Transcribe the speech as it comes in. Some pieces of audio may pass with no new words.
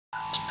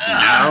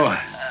Now,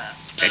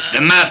 it's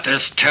the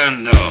master's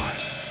turn, though.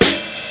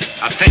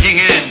 A fitting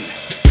end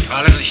to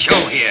our little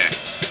show here.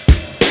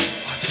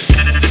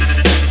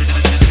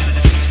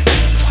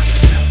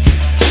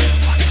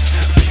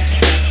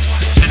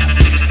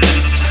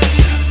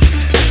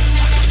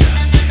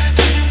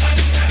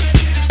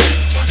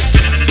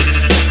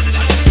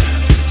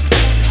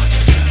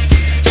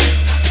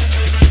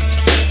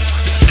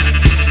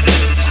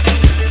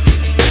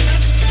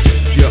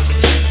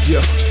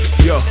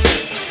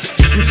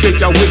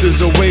 Take our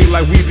withers away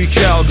like we be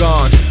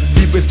Calgon.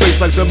 Deep in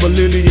space like the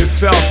Millennium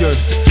Falcon.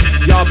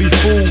 Y'all be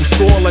fools,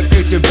 score like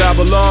ancient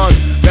Babylon.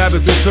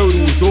 Rabbits and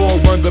turtles all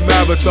run the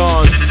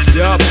marathon.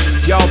 Yup,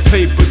 y'all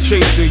paper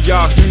chasing,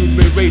 y'all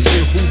human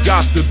racing. Who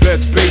got the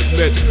best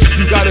basement?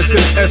 You got a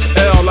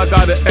 6SL, I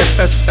got a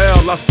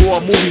SSL. I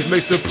score movies,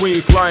 make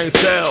supreme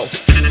clientele.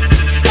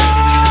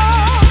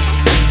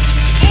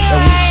 And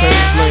Wu-Tang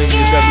Clan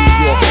is that New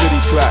York City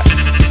crap.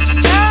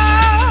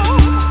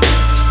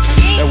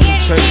 And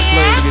Wu-Tang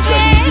Clan is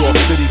that New York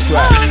City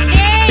crap. All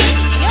day,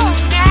 all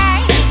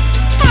night,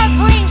 I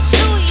bring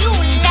to you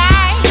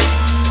life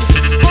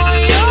for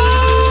you.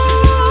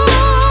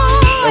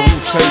 And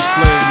Wu-Tang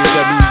Clan is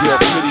that New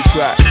York City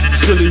crap.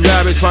 Silly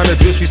rabbit trying to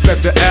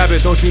disrespect the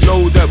abbot. Don't you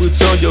know that we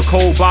turn your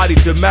cold body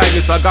to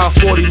magnets? I got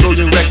 40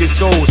 million records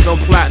sold, some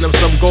platinum,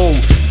 some gold.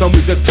 Some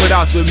we just put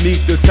out to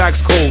meet the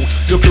tax code.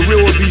 Your career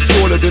will be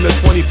shorter than the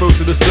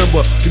 21st of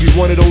December. You be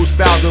one of those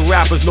 1,000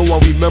 rappers no one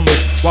remembers.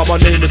 While my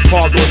name is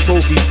carved on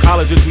trophies,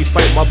 colleges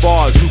recite my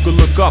bars. You can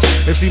look up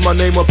and see my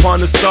name upon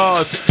the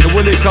stars. And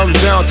when it comes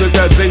down to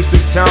that basic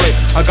talent,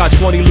 I got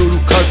 20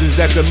 little cousins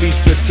that can meet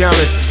your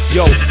challenge.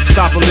 Yo,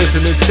 stop and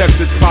listen and check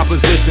the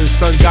proposition.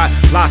 Son got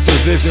lots of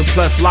vision,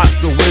 plus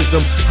lots of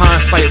wisdom.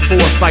 Hindsight,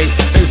 foresight,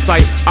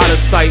 insight, out of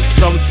sight.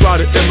 Some try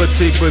to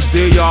imitate, but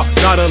they are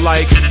not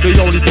alike. They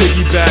only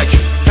piggyback.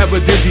 Have a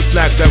dizzy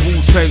snack. That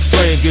Wu-Tang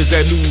slang is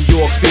that New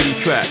York City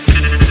track.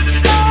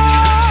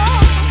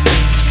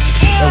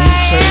 That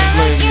Wu-Tang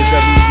slang is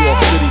that New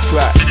York City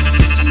track.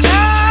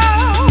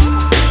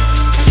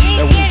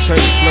 That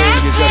Wu-Tang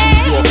slang is that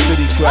New York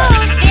City track.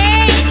 All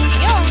day,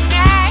 all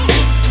night,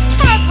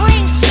 I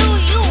bring to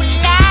you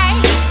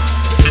life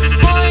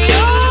for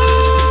you.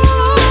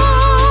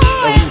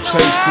 That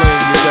Wu-Tang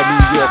slang is that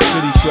New York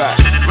City track.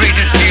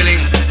 Greatest feeling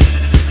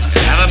to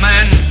have a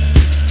man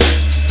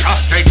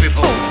prostrate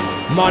before.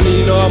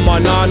 Manina,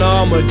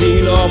 Manana,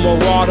 Medina,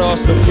 Marauder,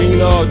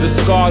 Sabrina,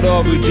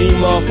 Discarder,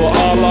 Redeemer for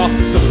Allah,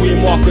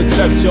 Supreme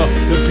Architecture,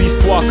 the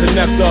Beast Squad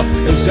Connector,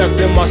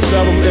 injecting my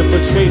serum,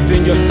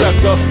 infiltrating your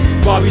sector.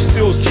 Bobby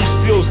Stills, keep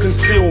stills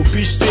concealed,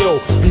 be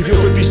still. Reveal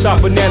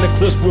 50-shot banana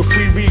clips with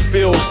free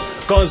refills.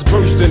 Guns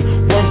bursting,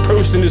 one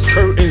person is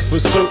curtains for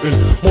certain.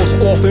 Most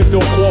often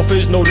fill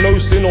coffins, no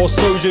nursing or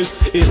surgeons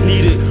is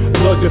needed.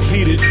 Blood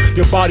depleted,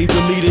 your body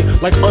deleted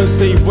like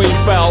unsaved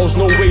wayfowls,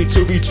 no way to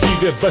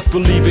retrieve it, best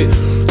believe it.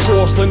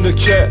 Tossed in the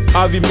cat,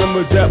 I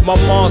remember that my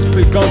mom's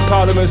put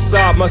gunpowder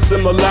inside my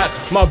Similac.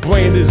 My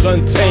brain is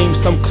untamed,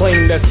 some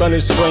claim that son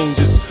is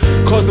strangers.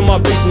 Cause in my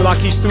basement I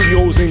keep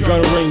studios and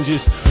gun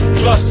ranges.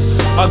 Plus,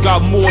 I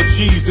got more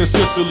G's than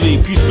Sicily.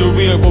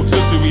 Pizzeria,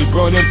 rotisserie,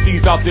 burn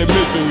MCs out their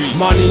misery.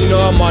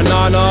 Manina,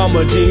 Manana,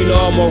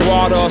 Medina,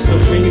 Marauder,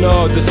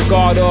 Sabrina,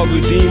 Discarder,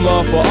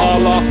 Redeemer for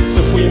Allah,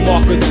 Supreme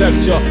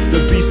Architecture,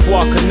 the Beast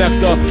Squad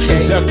Connector,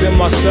 injecting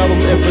my serum,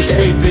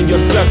 infiltrating your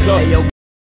sector. Hey yo,